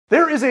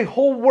There is a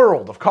whole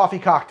world of coffee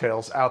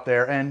cocktails out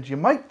there, and you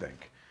might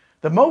think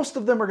that most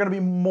of them are going to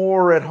be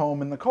more at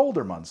home in the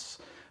colder months,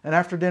 and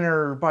after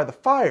dinner by the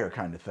fire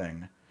kind of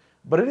thing.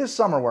 But it is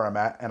summer where I'm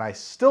at, and I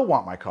still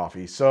want my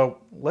coffee, so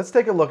let's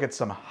take a look at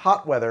some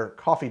hot weather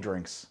coffee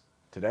drinks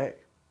today.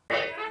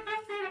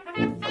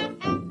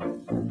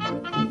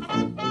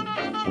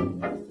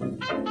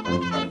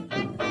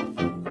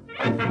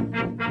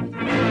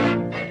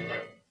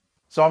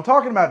 So I'm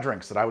talking about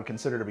drinks that I would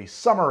consider to be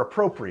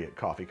summer-appropriate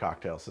coffee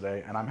cocktails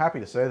today, and I'm happy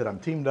to say that I'm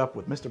teamed up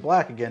with Mr.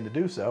 Black again to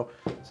do so.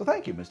 So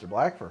thank you, Mr.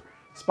 Black, for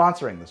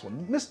sponsoring this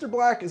one. Mr.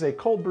 Black is a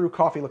cold brew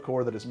coffee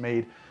liqueur that is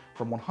made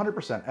from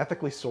 100%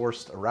 ethically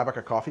sourced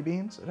Arabica coffee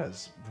beans. It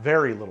has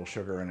very little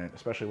sugar in it,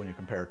 especially when you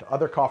compare it to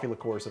other coffee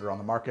liqueurs that are on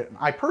the market. And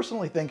I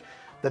personally think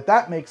that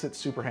that makes it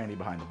super handy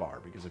behind the bar,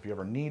 because if you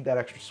ever need that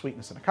extra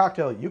sweetness in a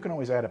cocktail, you can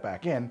always add it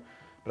back in,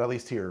 but at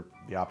least here,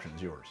 the option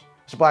is yours.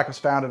 Mr. Black was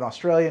founded in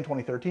Australia in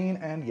 2013,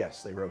 and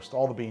yes, they roast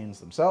all the beans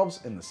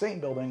themselves in the same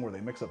building where they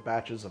mix up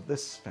batches of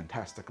this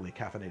fantastically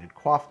caffeinated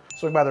quaff.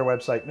 Swing by their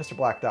website,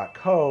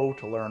 mrblack.co,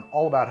 to learn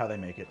all about how they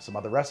make it, some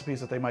other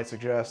recipes that they might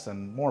suggest,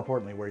 and more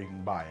importantly, where you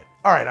can buy it.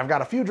 All right, I've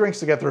got a few drinks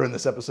to get through in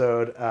this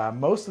episode.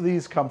 Most of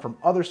these come from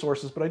other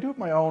sources, but I do have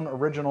my own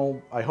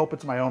original, I hope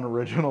it's my own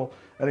original,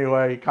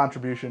 anyway,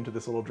 contribution to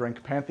this little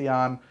drink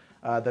pantheon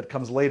that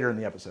comes later in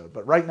the episode.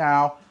 But right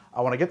now, I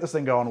want to get this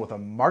thing going with a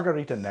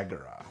Margarita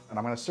Negra, and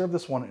I'm going to serve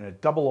this one in a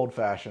double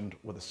old-fashioned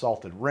with a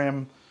salted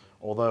rim,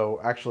 although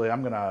actually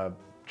I'm going to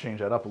change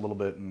that up a little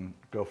bit and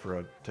go for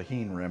a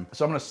Tajin rim.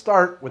 So I'm going to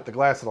start with the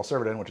glass that I'll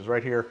serve it in, which is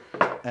right here,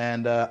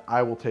 and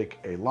I will take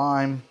a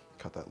lime,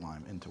 cut that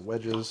lime into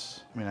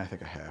wedges. I mean, I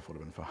think a half would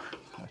have been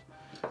fine.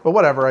 But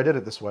whatever, I did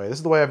it this way. This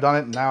is the way I've done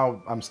it, and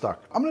now I'm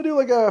stuck. I'm gonna do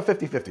like a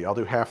 50-50. I'll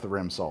do half the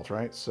rim salt,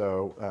 right?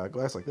 So a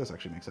glass like this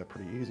actually makes that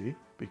pretty easy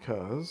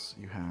because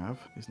you have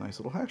these nice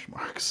little hash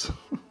marks.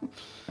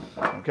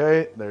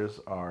 Okay, there's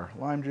our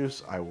lime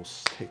juice. I will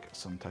take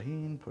some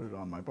Tajin, put it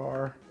on my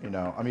bar. You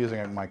know, I'm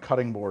using my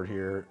cutting board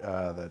here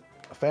that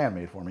a fan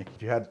made for me.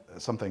 If you had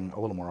something a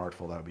little more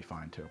artful, that would be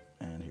fine too.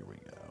 And here we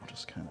go.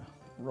 Just kind of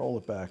roll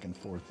it back and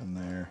forth in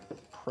there.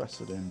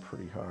 Press it in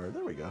pretty hard.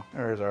 There we go.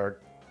 There's our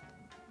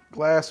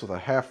glass with a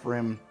half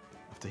rim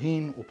of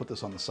Tajin. We'll put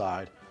this on the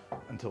side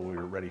until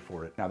we're ready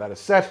for it. Now that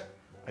is set,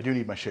 I do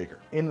need my shaker.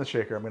 In the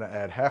shaker, I'm gonna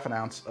add half an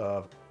ounce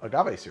of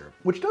agave syrup,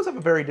 which does have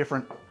a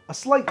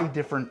slightly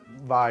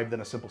different vibe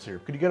than a simple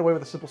syrup. Could you get away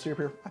with a simple syrup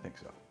here? I think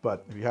so.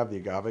 But if you have the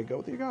agave, go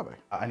with the agave.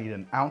 I need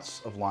an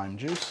ounce of lime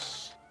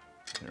juice.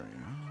 There we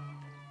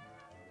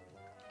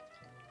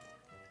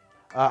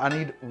go. I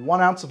need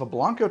 1 ounce of a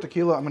Blanco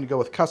tequila. I'm gonna go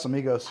with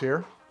Casamigos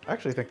here. I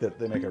actually think that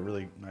they make a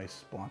really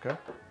nice Blanco.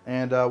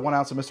 And 1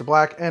 ounce of Mr.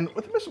 Black. And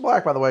with Mr.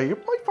 Black, by the way, you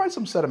might find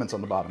some sediments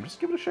on the bottom. Just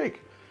give it a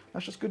shake.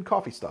 That's just good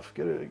coffee stuff.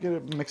 Get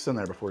it mixed in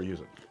there before you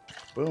use it.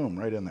 Boom,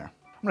 right in there.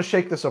 I'm gonna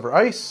shake this over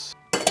ice.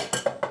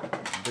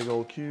 Big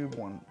old cube,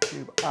 1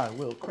 cube, I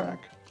will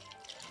crack.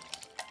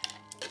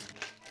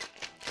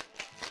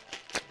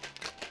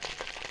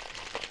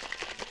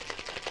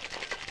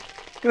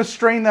 Gonna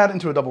strain that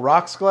into a double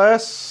rocks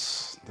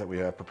glass that we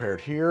have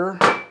prepared here.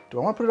 Do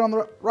I want to put it on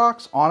the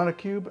rocks, on a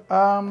cube?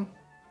 Yeah,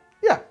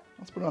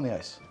 let's put it on the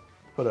ice.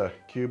 Put a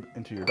cube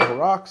into your double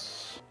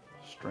rocks,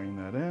 strain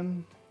that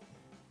in.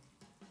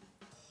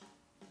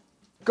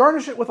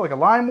 Garnish it with like a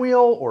lime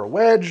wheel or a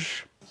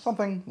wedge,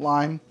 something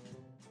lime.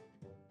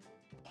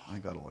 I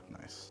think that'll look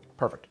nice.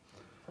 Perfect.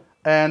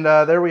 And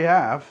there we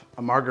have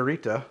a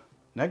Margarita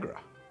Negra.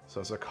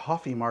 So it's a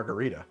coffee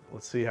margarita.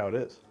 Let's see how it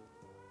is.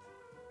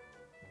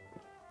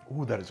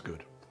 Ooh, that is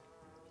good.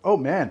 Oh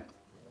man.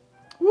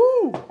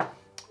 Woo!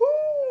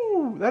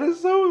 That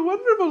is so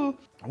wonderful.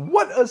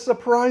 What a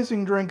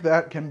surprising drink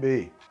that can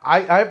be.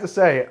 I have to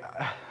say,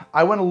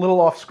 I went a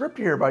little off script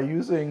here by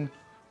using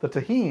the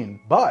Tajin,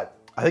 but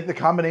I think the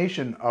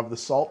combination of the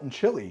salt and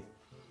chili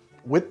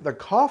with the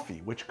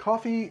coffee, which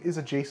coffee is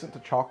adjacent to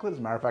chocolate. As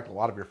a matter of fact, a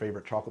lot of your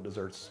favorite chocolate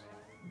desserts,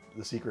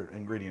 the secret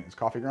ingredient is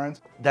coffee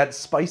grinds. That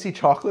spicy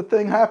chocolate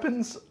thing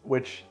happens,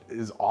 which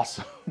is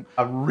awesome.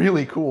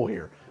 Really cool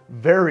here.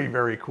 Very,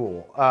 very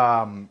cool.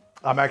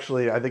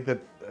 I think that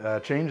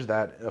change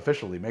that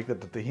officially. Make that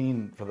the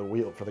Tajin for the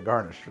wheel, for the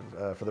garnish,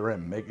 for the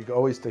rim. Make it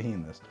always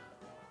Tajin this.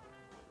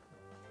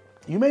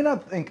 You may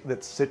not think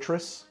that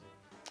citrus,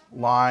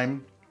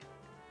 lime,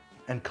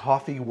 and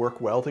coffee work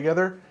well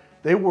together.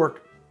 They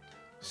work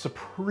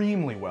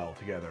supremely well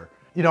together.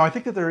 You know, I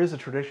think that there is a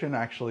tradition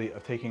actually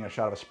of taking a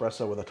shot of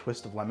espresso with a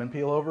twist of lemon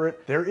peel over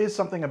it. There is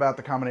something about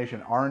the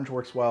combination. Orange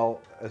works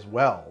well as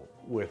well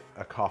with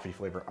a coffee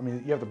flavor. I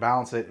mean, you have to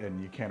balance it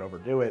and you can't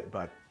overdo it,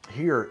 but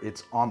here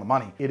it's on the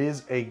money. It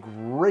is a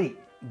great,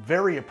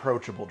 very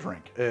approachable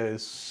drink. It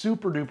is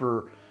super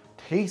duper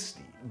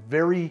tasty,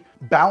 very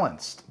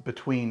balanced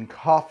between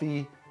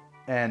coffee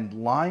and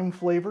lime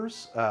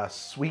flavors,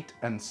 sweet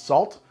and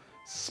salt,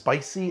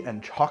 spicy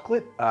and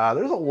chocolate.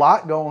 There's a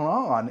lot going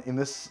on in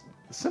this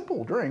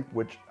simple drink,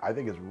 which I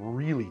think is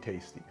really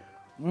tasty.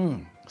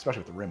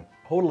 Especially with the rim.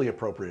 Totally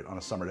appropriate on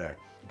a summer day.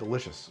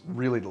 Delicious,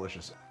 really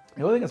delicious.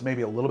 The only thing that's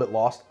maybe a little bit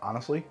lost,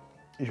 honestly,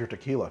 is your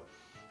tequila.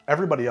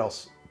 Everybody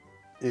else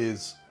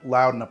is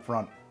loud and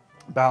upfront,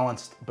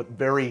 balanced, but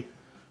very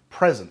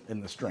present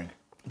in this drink.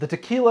 The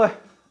tequila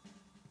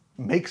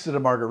makes it a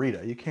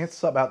margarita. You can't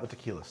sub out the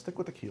tequila. Stick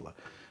with tequila.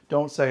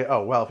 Don't say,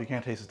 oh, well, if you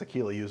can't taste the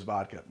tequila, use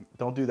vodka.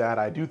 Don't do that.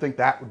 I do think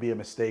that would be a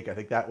mistake. I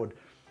think that would...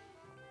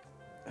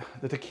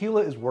 The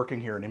tequila is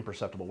working here in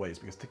imperceptible ways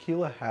because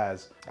tequila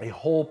has a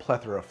whole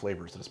plethora of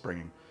flavors that it's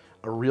bringing.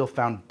 A real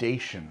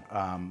foundation,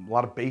 a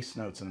lot of base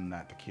notes in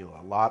that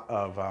tequila, a lot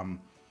of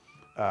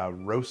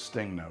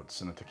roasting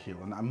notes in a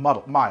tequila,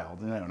 mild,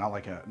 you know,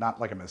 not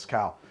like a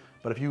mezcal.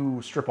 But if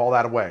you strip all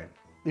that away,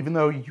 even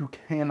though you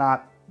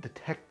cannot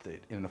detect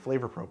it in the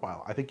flavor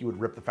profile, I think you would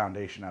rip the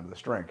foundation out of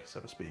this drink, so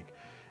to speak,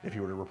 if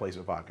you were to replace it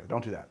with vodka.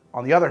 Don't do that.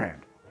 On the other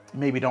hand,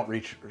 maybe don't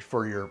reach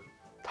for your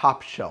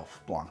top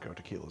shelf Blanco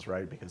tequilas,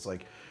 right? Because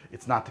like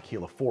it's not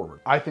tequila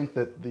forward. I think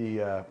that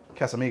the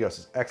Casamigos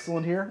is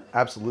excellent here,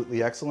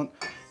 absolutely excellent,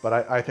 but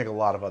I think a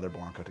lot of other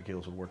Blanco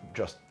tequilas would work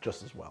just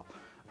as well.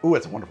 Ooh,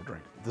 it's a wonderful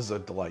drink. This is a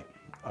delight,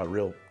 a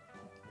real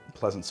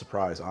pleasant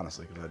surprise,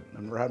 honestly, because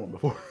I've never had one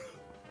before.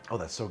 Oh,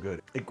 that's so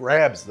good. It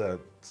grabs the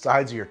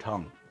sides of your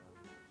tongue,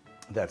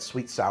 that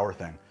sweet sour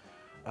thing,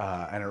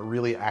 and it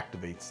really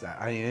activates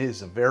that. I mean, it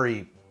is a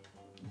very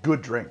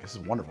good drink. This is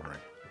a wonderful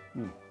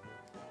drink.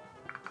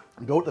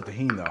 Go with the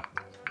Tajin though.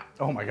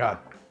 Oh my God,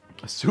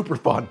 super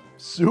fun,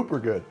 super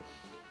good.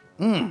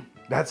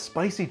 That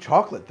spicy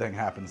chocolate thing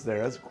happens there.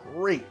 That's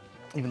great,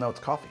 even though it's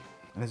coffee.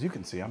 And as you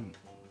can see, I'm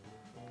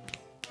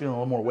feeling a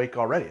little more awake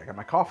already. I got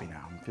my coffee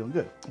now, I'm feeling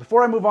good.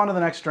 Before I move on to the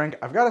next drink,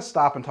 I've got to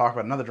stop and talk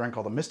about another drink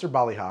called the Mr.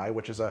 Bali Hai,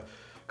 which is a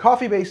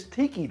coffee-based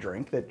tiki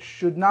drink that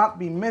should not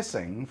be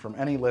missing from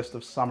any list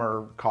of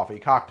summer coffee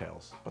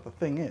cocktails. But the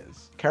thing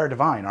is, Cara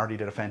Devine already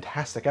did a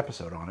fantastic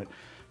episode on it,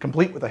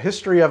 complete with a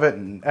history of it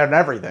and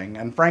everything,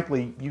 and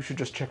frankly, you should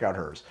just check out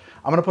hers.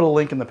 I'm gonna put a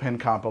link in the pinned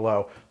comment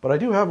below, but I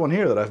do have one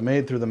here that I've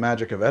made through the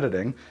magic of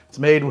editing. It's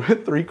made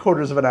with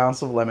 3/4 of an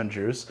ounce of lemon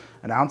juice,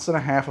 1.5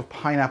 ounces of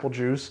pineapple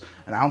juice,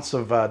 1 ounce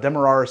of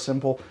Demerara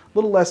Simple, a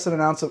little less than 1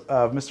 ounce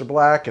of Mr.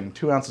 Black, and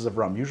 2 ounces of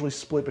rum, usually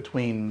split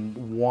between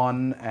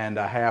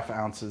 1.5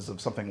 ounces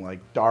of something like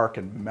dark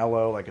and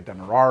mellow, like a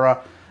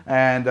Demerara,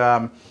 and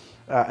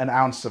 1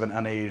 ounce of an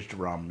unaged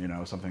rum, you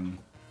know, something.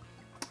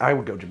 I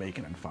would go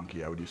Jamaican and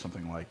funky. I would do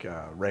something like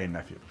Wray and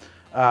Nephew.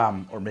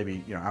 Or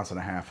maybe, you know, 1.5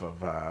 ounces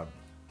of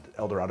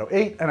Eldorado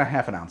 8 and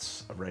 1/2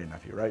 ounce of Wray and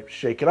Nephew, right?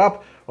 Shake it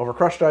up over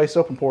crushed ice,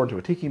 open pour into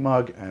a tiki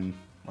mug, and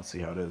let's see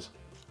how it is.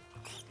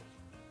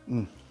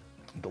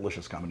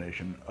 Delicious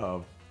combination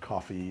of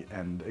coffee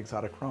and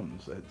exotic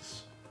rums.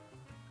 It's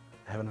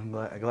heaven in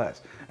a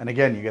glass. And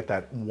again, you get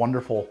that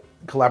wonderful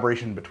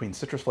collaboration between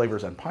citrus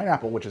flavors and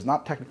pineapple, which is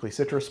not technically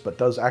citrus, but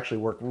does actually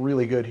work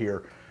really good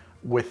here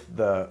with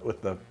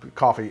the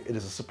coffee. It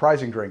is a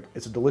surprising drink.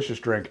 It's a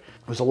delicious drink.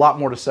 There's a lot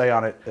more to say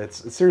on it.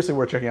 It's seriously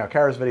worth checking out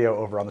Cara's video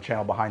over on the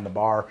channel Behind the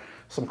Bar.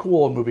 Some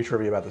cool old movie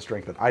trivia about this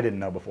drink that I didn't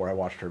know before I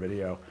watched her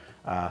video.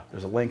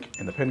 There's a link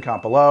in the pinned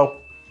comment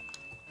below.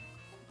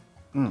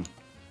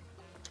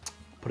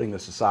 Putting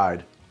this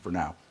aside for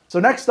now. So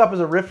next up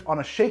is a riff on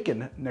a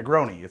shaken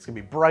Negroni. It's gonna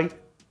be bright,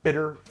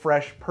 bitter,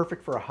 fresh,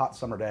 perfect for a hot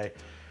summer day.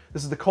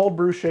 This is the cold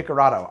brew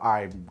Shakerato.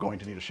 I'm going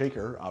to need a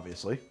shaker,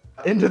 obviously.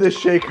 Into this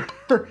shaker,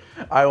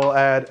 I will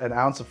add 1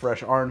 ounce of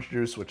fresh orange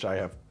juice, which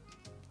I've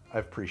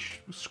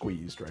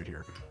pre-squeezed right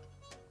here.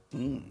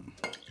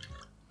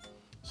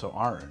 So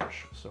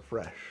orange, so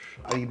fresh.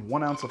 I need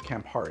 1 ounce of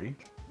Campari,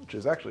 which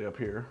is actually up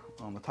here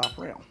on the top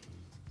rail.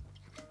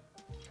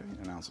 Okay,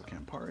 1 ounce of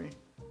Campari.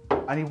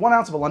 I need 1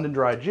 ounce of a London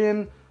Dry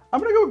gin. I'm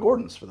gonna go with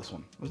Gordon's for this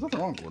one. There's nothing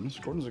wrong with Gordon's.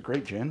 Gordon's a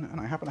great gin, and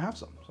I happen to have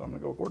some, so I'm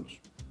gonna go with Gordon's.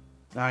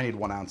 Now I need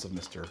 1 ounce of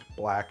Mr.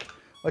 Black.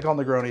 Like all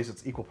Negronis,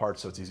 it's equal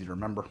parts, so it's easy to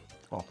remember.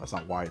 Well, that's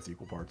not why it's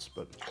equal parts,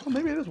 but well,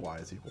 maybe it is why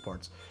it's equal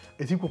parts.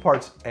 It's equal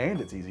parts and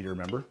it's easy to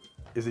remember.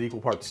 Is it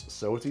equal parts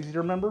so it's easy to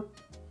remember?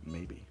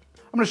 Maybe.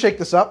 I'm gonna shake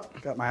this up.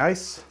 Got my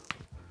ice.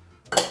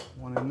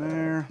 One in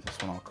there.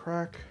 This one I'll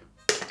crack.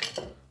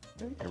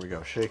 Okay, here we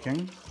go,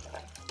 shaking.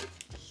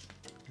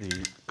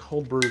 The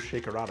cold brew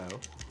Shakerato.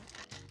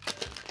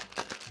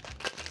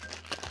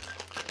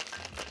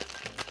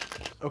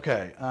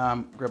 Okay,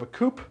 grab a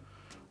coupe.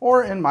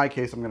 Or in my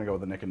case, I'm gonna go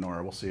with the Nick and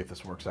Nora. We'll see if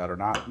this works out or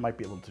not. It might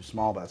be a little too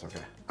small, but that's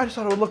okay. I just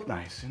thought it would look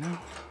nice, you know?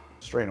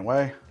 Strain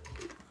away.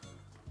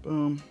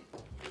 Boom.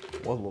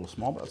 Was a little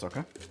small, but that's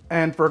okay.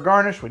 And for a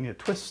garnish, we need a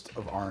twist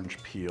of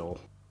orange peel.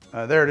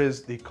 There it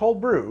is, the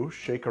cold brew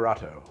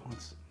Shakerato.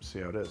 Let's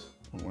see how it is.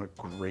 What a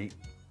great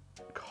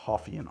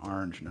coffee and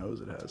orange nose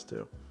it has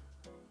too.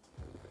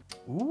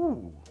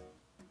 Ooh,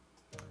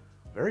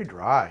 very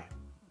dry.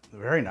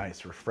 Very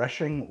nice,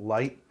 refreshing,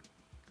 light.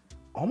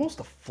 Almost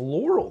a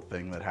floral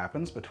thing that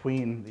happens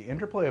between the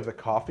interplay of the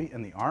coffee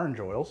and the orange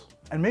oils.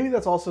 And maybe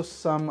that's also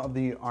some of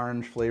the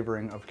orange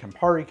flavoring of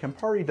Campari.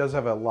 Campari does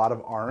have a lot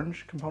of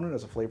orange component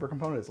as a flavor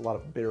component. It's a lot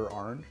of bitter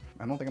orange.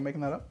 I don't think I'm making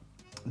that up.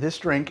 This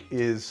drink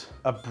is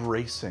a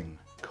bracing,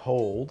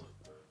 cold,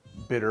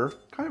 bitter,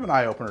 kind of an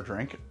eye-opener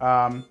drink.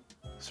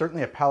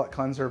 Certainly a palate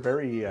cleanser,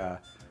 very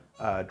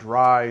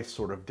dry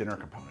sort of dinner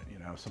component, you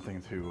know,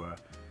 something to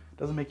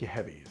Doesn't make you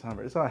heavy. It's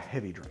not a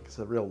heavy drink. It's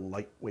a real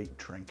lightweight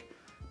drink.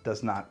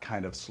 Does not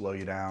kind of slow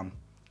you down.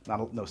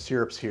 No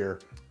syrups here.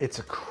 It's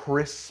a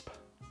crisp,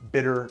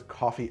 bitter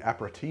coffee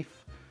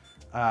aperitif.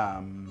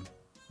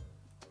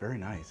 It's very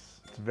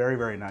nice. It's very,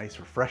 very nice,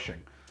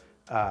 refreshing.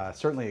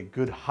 Certainly a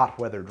good hot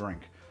weather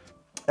drink.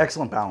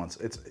 Excellent balance.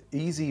 It's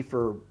easy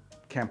for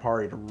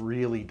Campari to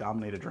really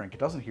dominate a drink. It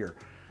doesn't here.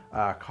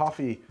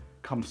 Coffee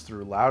comes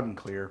through loud and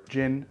clear.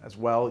 Gin as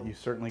well. You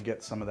certainly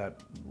get some of that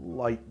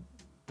light,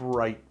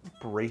 bright,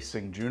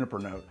 bracing juniper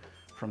note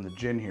from the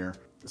gin here.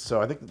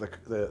 So I think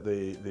that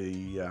the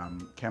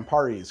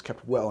Campari is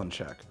kept well in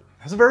check.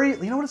 It has a very,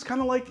 you know what it's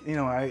kind of like? You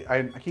know,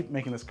 I keep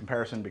making this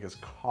comparison because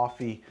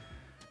coffee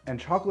and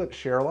chocolate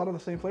share a lot of the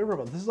same flavor,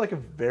 but this is like a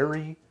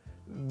very,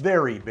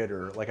 very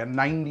bitter, like a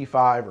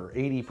 95 or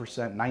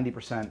 80%,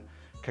 90%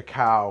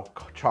 cacao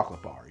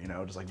chocolate bar, you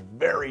know, just like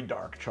very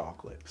dark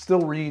chocolate.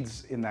 Still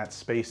reads in that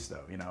space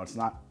though, you know, it's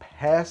not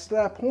past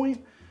that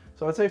point.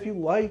 So I'd say if you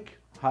like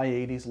high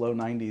 80s, low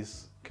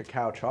 90s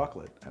cacao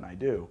chocolate, and I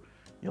do,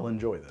 you'll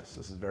enjoy this.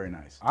 This is very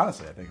nice.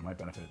 Honestly, I think it might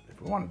benefit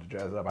if we wanted to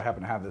jazz it up. I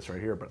happen to have this right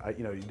here, but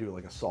you know, you do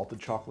like a salted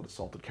chocolate, a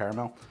salted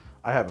caramel.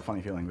 I have a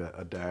funny feeling that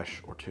a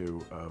dash or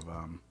two of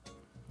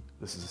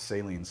this is a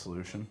saline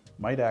solution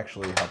might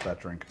actually help that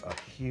drink a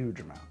huge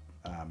amount,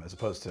 as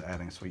opposed to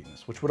adding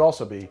sweetness, which would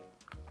also be,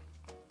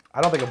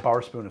 I don't think a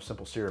bar spoon of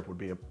simple syrup would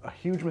be a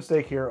huge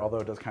mistake here, although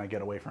it does kind of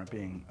get away from it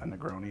being a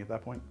Negroni at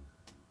that point.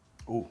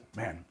 Ooh,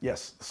 man,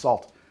 yes,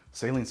 salt,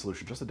 saline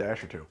solution, just a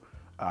dash or two.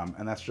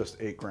 And that's just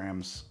 8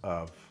 grams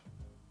of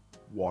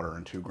water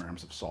and 2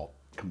 grams of salt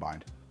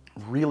combined.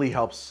 Really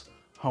helps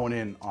hone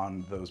in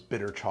on those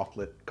bitter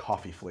chocolate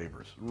coffee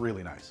flavors.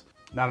 Really nice.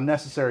 Not a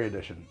necessary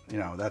addition. You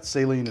know, that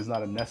saline is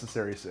not a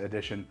necessary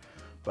addition,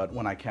 but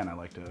when I can, I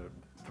like to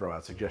throw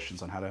out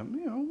suggestions on how to,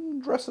 you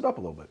know, dress it up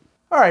a little bit.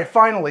 All right,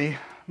 finally,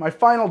 my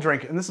final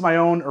drink, and this is my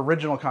own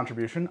original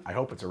contribution. I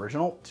hope it's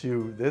original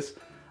to this.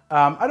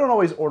 I don't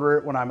always order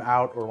it when I'm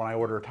out or when I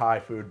order Thai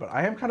food, but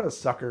I am kind of a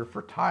sucker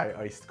for Thai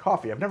iced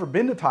coffee. I've never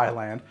been to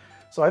Thailand,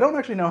 so I don't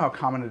actually know how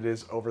common it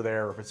is over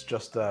there, or if it's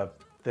just a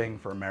thing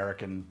for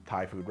American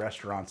Thai food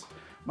restaurants.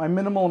 My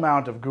minimal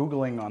amount of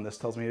Googling on this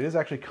tells me it is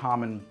actually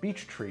common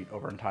beach treat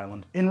over in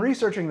Thailand. In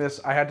researching this,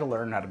 I had to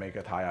learn how to make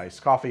a Thai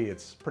iced coffee.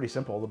 It's pretty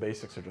simple. The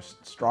basics are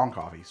just strong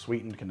coffee,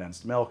 sweetened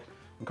condensed milk,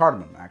 and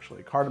cardamom,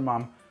 actually.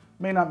 Cardamom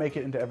may not make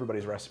it into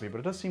everybody's recipe, but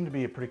it does seem to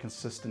be a pretty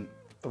consistent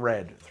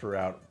thread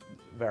throughout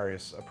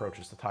various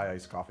approaches to Thai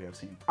iced coffee I've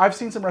seen. I've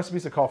seen some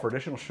recipes that call for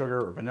additional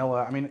sugar or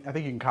vanilla. I mean, I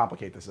think you can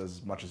complicate this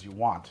as much as you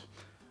want.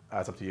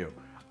 It's up to you.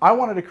 I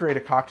wanted to create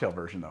a cocktail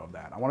version though of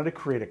that. I wanted to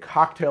create a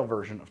cocktail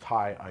version of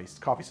Thai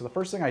iced coffee. So the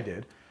first thing I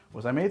did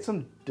was I made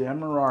some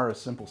Demerara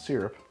simple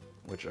syrup,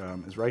 which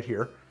is right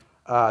here,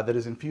 that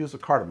is infused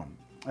with cardamom.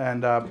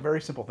 And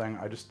very simple thing,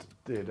 I just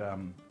did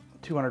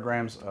 200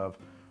 grams of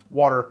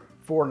water,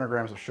 400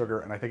 grams of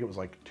sugar, and I think it was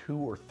like 2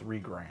 or 3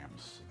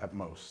 grams at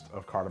most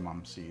of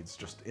cardamom seeds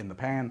just in the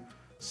pan,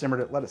 simmered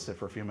it, let it sit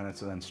for a few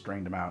minutes, and then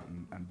strained them out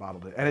and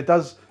bottled it. And it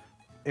does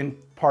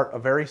impart a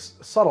very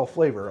subtle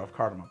flavor of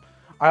cardamom.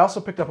 I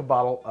also picked up a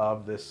bottle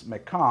of this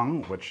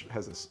Mekong, which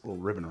has this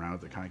little ribbon around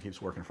it that kind of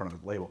keeps working in front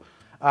of the label,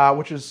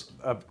 which is,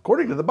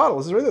 according to the bottle,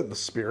 this is really the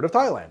spirit of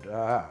Thailand.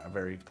 A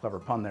very clever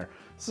pun there.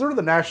 It's sort of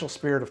the national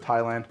spirit of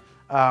Thailand.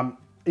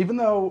 Even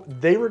though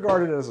they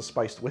regard it as a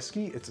spiced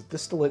whiskey, it's a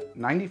distillate,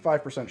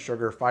 95%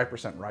 sugar,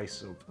 5% rice.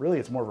 So really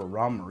it's more of a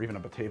rum or even a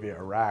Batavia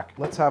Iraq.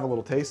 Let's have a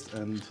little taste,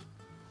 and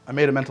I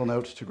made a mental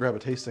note to grab a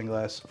tasting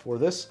glass for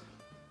this.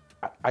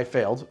 I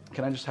failed.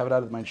 Can I just have it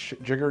out of my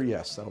jigger?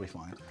 Yes, that'll be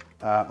fine.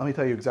 Let me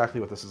tell you exactly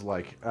what this is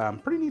like.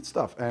 Pretty neat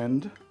stuff,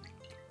 and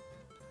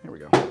here we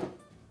go.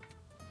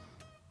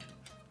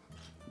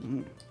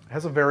 It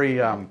has a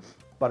very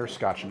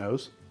butterscotch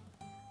nose.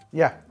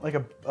 Yeah, like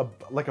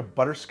a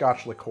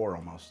butterscotch liqueur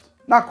almost.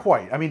 Not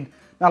quite. I mean,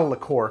 not a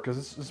liqueur because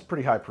this is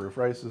pretty high proof,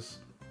 right? This is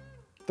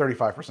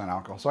 35%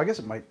 alcohol, so I guess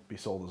it might be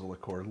sold as a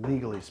liqueur,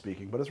 legally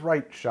speaking, but it's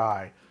right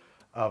shy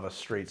of a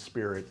straight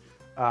spirit.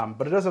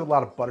 But it does have a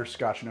lot of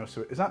butterscotch notes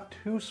to it. It's not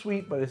too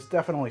sweet, but it's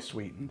definitely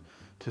sweetened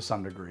to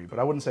some degree. But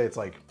I wouldn't say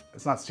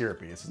it's not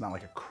syrupy. It's not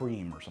like a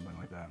cream or something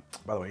like that.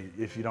 By the way,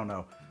 if you don't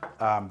know,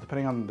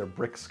 depending on their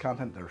Brix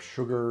content, their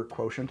sugar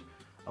quotient,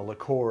 a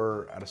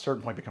liqueur at a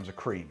certain point becomes a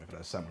cream if it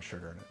has so much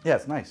sugar in it. Yeah,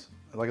 it's nice.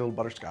 It's like a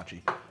little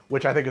butterscotchy,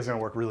 which I think is gonna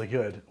work really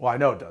good. Well, I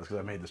know it does because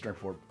I made this drink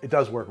before. It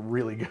does work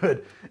really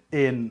good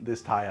in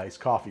this Thai iced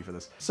coffee for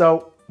this.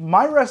 So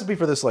my recipe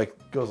for this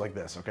goes like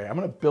this, okay? I'm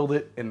gonna build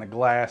it in the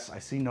glass. I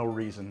see no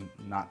reason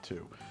not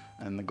to.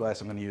 And the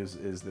glass I'm gonna use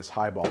is this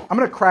highball. I'm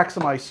gonna crack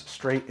some ice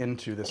straight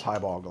into this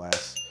highball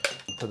glass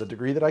to the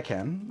degree that I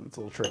can. It's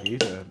a little tricky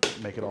to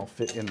make it all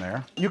fit in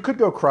there. You could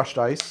go crushed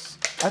ice.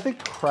 I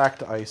think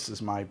cracked ice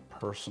is my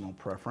personal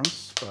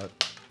preference, but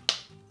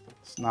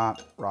it's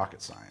not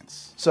rocket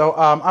science. So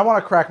I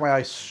wanna crack my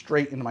ice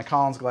straight into my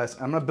Collins glass,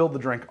 and I'm gonna build the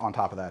drink on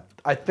top of that.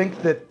 I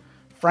think that,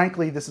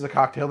 frankly, this is a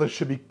cocktail that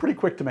should be pretty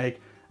quick to make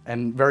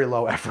and very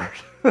low effort.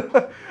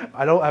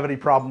 I don't have any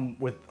problem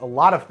with a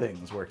lot of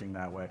things working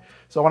that way.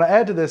 So I want to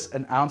add to this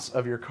an ounce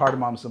of your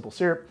cardamom simple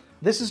syrup.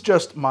 This is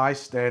just my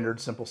standard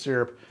simple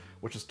syrup,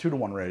 which is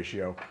 2-to-1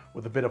 ratio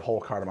with a bit of whole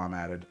cardamom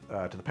added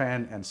to the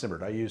pan and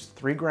simmered. I used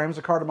 3 grams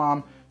of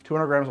cardamom,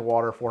 200 grams of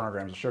water, 400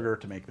 grams of sugar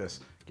to make this,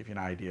 give you an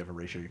idea of a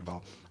ratio you can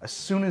follow. As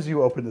soon as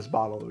you open this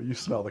bottle, you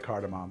smell the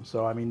cardamom.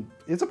 So, I mean,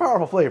 it's a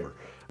powerful flavor.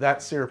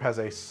 That syrup has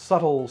a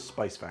subtle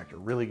spice factor,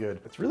 really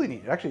good. It's really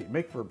neat. Actually,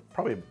 make for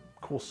probably a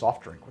cool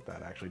soft drink with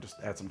that, actually. Just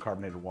add some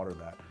carbonated water to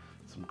that,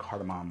 some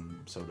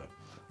cardamom soda.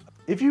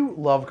 If you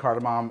love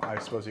cardamom, I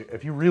suppose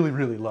if you really,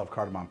 really love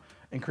cardamom,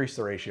 increase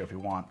the ratio if you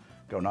want.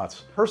 Go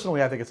nuts.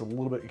 Personally, I think it's a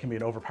little bit, it can be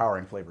an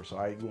overpowering flavor, so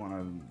I want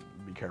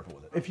to be careful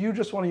with it. If you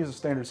just want to use a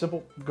standard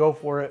simple, go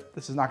for it.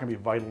 This is not going to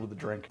be vital to the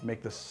drink.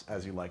 Make this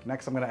as you like.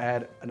 Next, I'm going to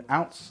add an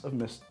ounce of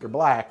Mr.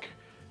 Black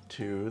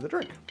to the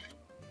drink.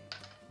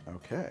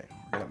 Okay,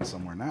 we're getting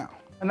somewhere now.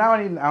 And now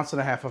I need 1.5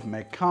 ounces of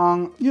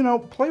Mekong. You know,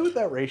 play with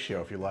that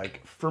ratio if you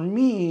like. For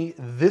me,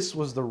 this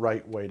was the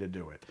right way to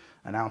do it.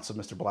 1 ounce of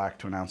Mr. Black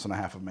to 1.5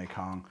 ounces of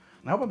Mekong.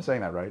 And I hope I'm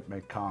saying that right,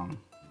 Mekong.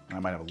 And I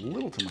might have a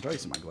little too much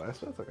ice in my glass,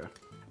 but that's okay.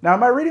 Now, in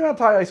my reading about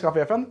Thai iced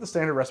coffee, I found that the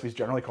standard recipes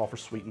generally call for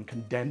sweetened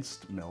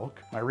condensed milk.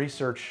 My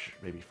research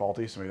may be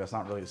faulty, so maybe that's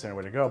not really the standard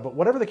way to go, but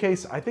whatever the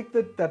case, I think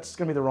that that's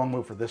gonna be the wrong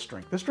move for this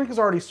drink. This drink is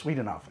already sweet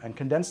enough, and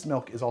condensed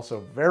milk is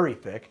also very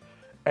thick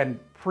and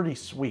pretty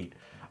sweet.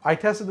 I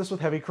tested this with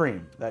heavy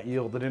cream. That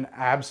yielded an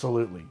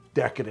absolutely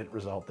decadent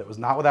result that was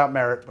not without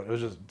merit, but it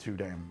was just too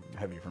damn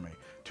heavy for me.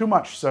 Too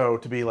much so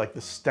to be like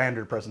the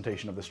standard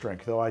presentation of this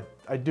drink, though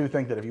I do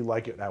think that if you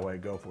like it that way,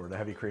 go for it. The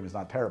heavy cream is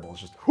not terrible,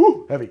 it's just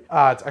whew, heavy.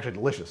 It's actually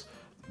delicious.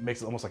 It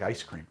makes it almost like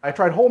ice cream. I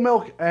tried whole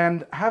milk,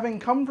 and having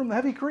come from the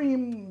heavy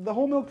cream, the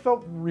whole milk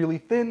felt really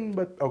thin,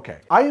 but okay.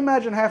 I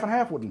imagine half and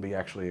half wouldn't be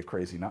actually a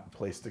crazy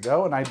place to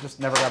go, and I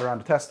just never got around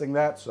to testing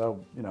that, so,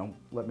 you know,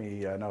 let me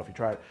know if you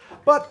try it.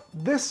 But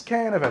this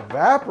can of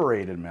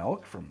evaporated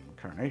milk from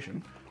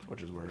Carnation,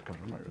 which is where it comes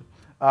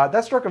from,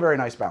 that struck a very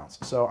nice balance.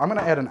 So I'm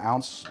gonna add 1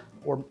 ounce,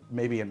 or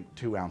maybe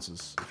 2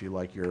 ounces if you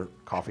like your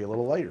coffee a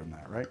little lighter than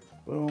that, right?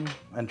 Boom.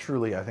 And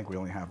truly, I think we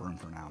only have room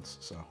for 1 ounce,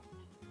 so.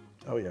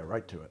 Oh yeah,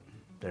 right to it.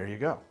 There you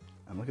go.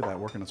 And look at that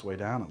working its way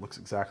down. It looks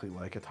exactly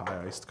like a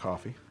Thai iced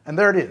coffee. And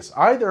there it is.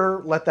 Either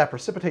let that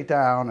precipitate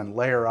down and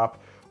layer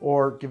up,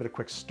 or give it a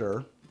quick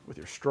stir with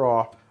your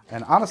straw.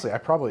 And honestly, I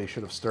probably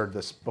should have stirred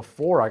this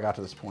before I got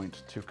to this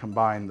point to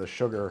combine the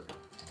sugar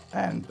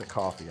and the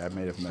coffee. I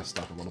may have messed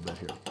up a little bit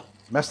here.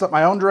 Messed up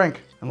my own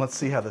drink. And let's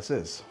see how this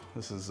is.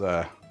 This is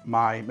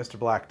my Mr.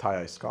 Black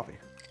Thai iced coffee.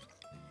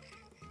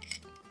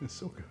 It's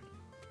so good.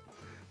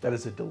 That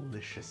is a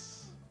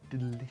delicious,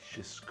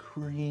 delicious,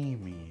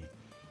 creamy,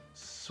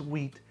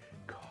 sweet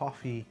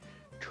coffee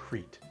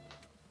treat.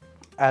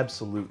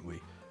 Absolutely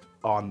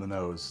on the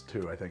nose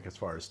too, I think, as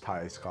far as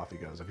Thai iced coffee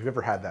goes. If you've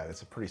ever had that,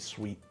 it's a pretty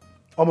sweet,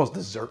 almost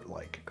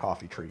dessert-like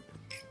coffee treat.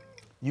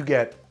 You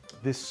get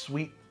this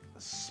sweet,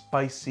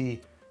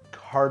 spicy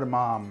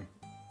cardamom,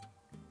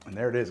 and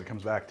there it is, it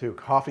comes back too,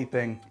 coffee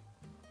thing.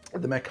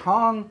 The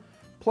Mekong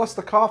plus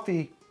the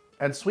coffee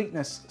and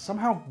sweetness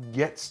somehow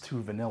gets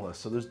to vanilla.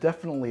 So there's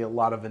definitely a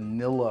lot of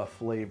vanilla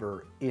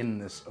flavor in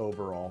this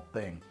overall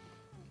thing.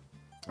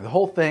 The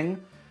whole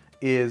thing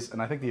is,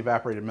 and I think the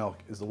evaporated milk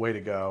is the way to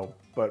go,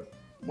 but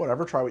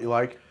whatever, try what you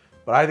like.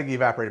 But I think the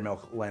evaporated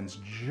milk lends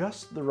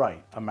just the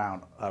right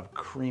amount of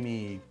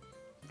creamy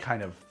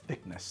kind of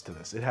thickness to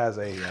this. It has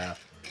a,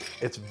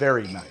 it's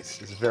very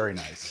nice, it's very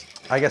nice.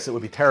 I guess it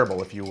would be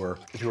terrible if you were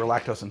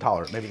lactose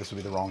intolerant. Maybe this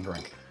would be the wrong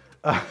drink.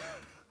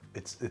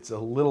 It's a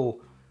little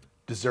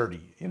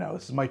desserty, you know,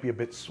 this might be a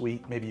bit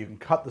sweet. Maybe you can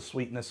cut the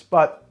sweetness,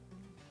 but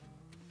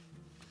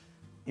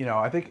you know,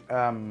 I think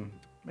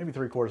maybe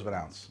 3/4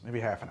 ounce, maybe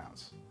 1/2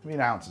 ounce. Maybe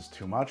 1 ounce is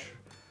too much,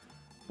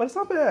 but it's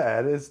not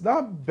bad. It's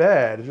not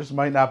bad. It just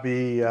might not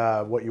be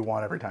what you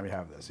want every time you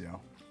have this, you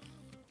know.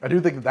 I do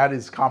think that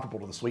is comparable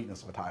to the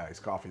sweetness of a Thai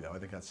iced coffee, though. I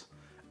think that's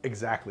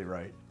exactly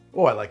right.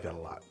 Oh, I like that a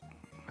lot.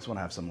 I just want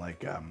to have some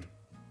like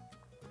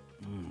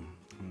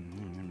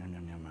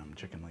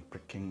chicken like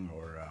Prick King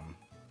or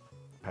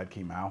Pad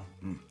Ki Mao.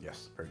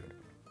 Yes, very good.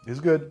 This is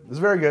good. This is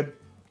very good.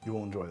 You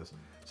will enjoy this.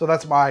 So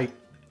that's my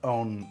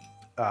own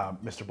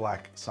Mr.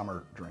 Black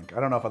summer drink. I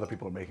don't know if other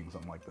people are making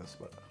something like this,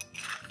 but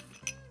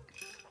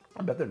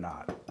I bet they're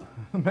not.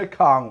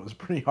 Mekong was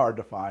pretty hard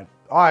to find.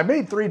 Oh, I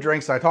made 3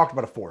 drinks. I talked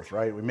about a 4th,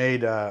 right? We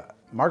made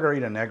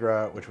Margarita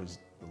Negra, which was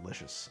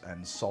delicious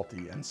and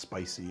salty and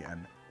spicy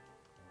and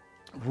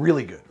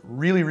really good.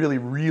 Really, really,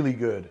 really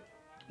good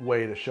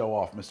way to show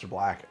off Mr.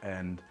 Black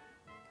and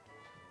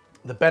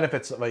the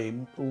benefits of a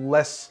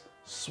less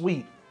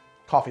sweet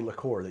coffee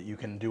liqueur that you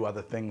can do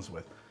other things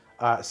with.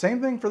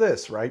 Same thing for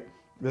this, right?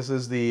 This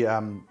is the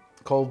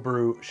cold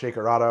brew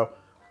Shakerato.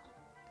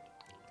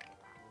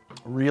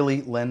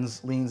 Really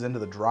leans into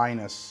the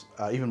dryness,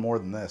 even more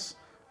than this,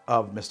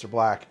 of Mr.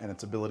 Black and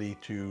its ability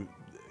to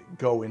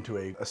go into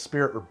a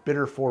spirit or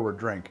bitter forward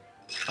drink.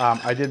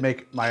 I did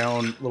make my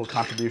own little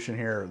contribution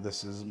here.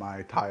 This is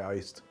my Thai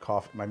iced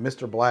coffee, my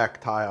Mr. Black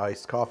Thai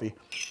iced coffee.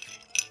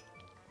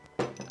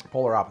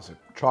 Polar opposite,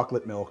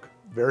 chocolate milk,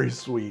 very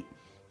sweet,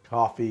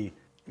 coffee,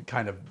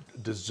 kind of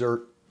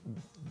dessert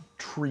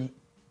treat,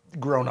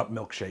 grown-up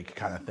milkshake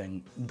kind of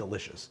thing.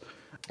 Delicious.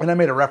 And I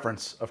made a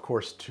reference, of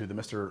course, to the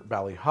Mr.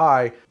 Bali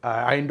Hai.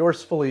 I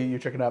endorse fully you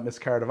checking out Miss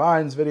Cara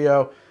Devine's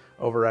video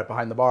over at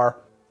Behind the Bar.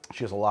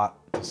 She has a lot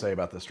to say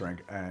about this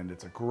drink, and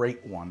it's a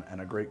great one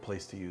and a great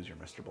place to use your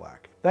Mr.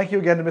 Black. Thank you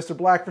again to Mr.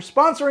 Black for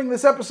sponsoring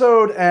this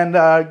episode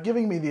and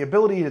giving me the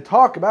ability to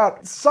talk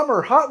about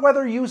summer hot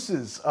weather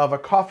uses of a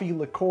coffee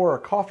liqueur, a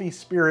coffee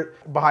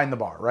spirit behind the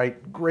bar,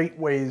 right? Great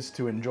ways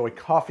to enjoy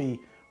coffee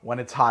when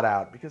it's hot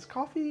out, because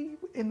coffee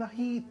in the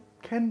heat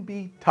can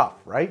be tough,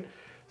 right?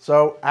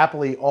 So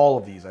aptly, all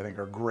of these I think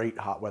are great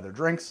hot weather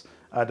drinks,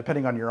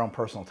 depending on your own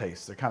personal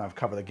taste. They kind of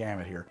cover the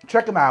gamut here.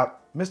 Check them out,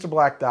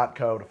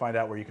 MrBlack.co, to find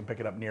out where you can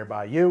pick it up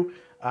nearby you.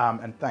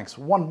 And thanks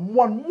one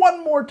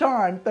more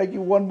time, thank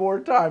you one more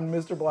time,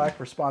 Mr. Black,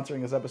 for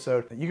sponsoring this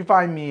episode. You can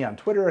find me on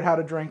Twitter at How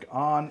to Drink,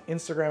 on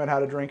Instagram at How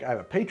to Drink. I have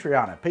a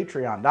Patreon at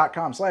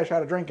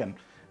patreon.com/howtodrink. And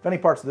if any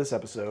parts of this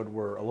episode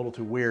were a little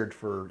too weird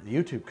for the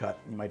YouTube cut,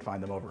 you might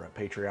find them over at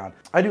Patreon.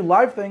 I do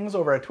live things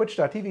over at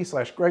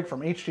twitch.tv/Greg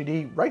from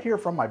HTD, right here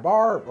from my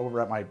bar,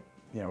 over at my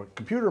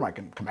computer, my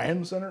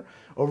command center.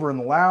 Over in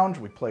the lounge,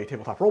 we play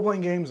tabletop role-playing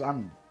games.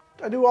 I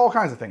do all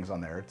kinds of things on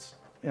there. It's,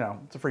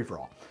 it's a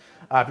free-for-all.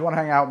 If you want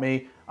to hang out with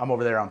me, I'm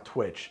over there on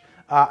Twitch.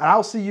 And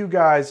I'll see you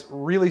guys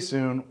really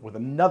soon with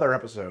another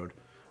episode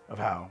of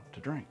How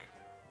to Drink.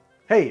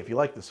 Hey, if you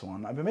like this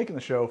one, I've been making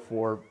the show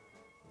for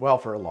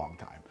a long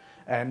time.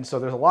 And so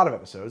there's a lot of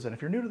episodes, and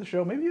if you're new to the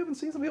show, maybe you haven't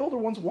seen some of the older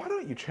ones, why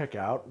don't you check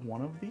out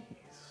one of these?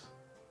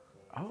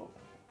 Oh,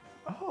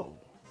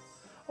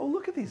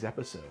 look at these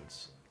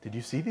episodes. Did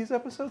you see these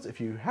episodes? If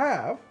you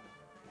have,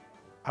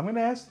 I'm going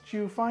to ask that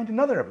you find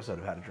another episode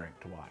of How to Drink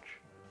to watch.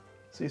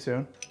 See you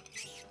soon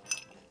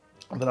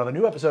with another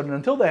new episode, and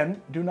until then,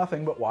 do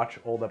nothing but watch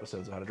old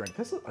episodes of How to Drink.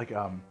 This is like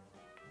a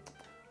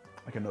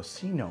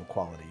Nocino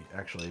quality,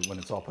 actually, when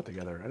it's all put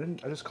together.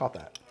 I just caught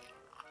that.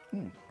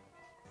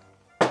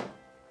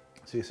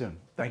 See you soon.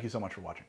 Thank you so much for watching.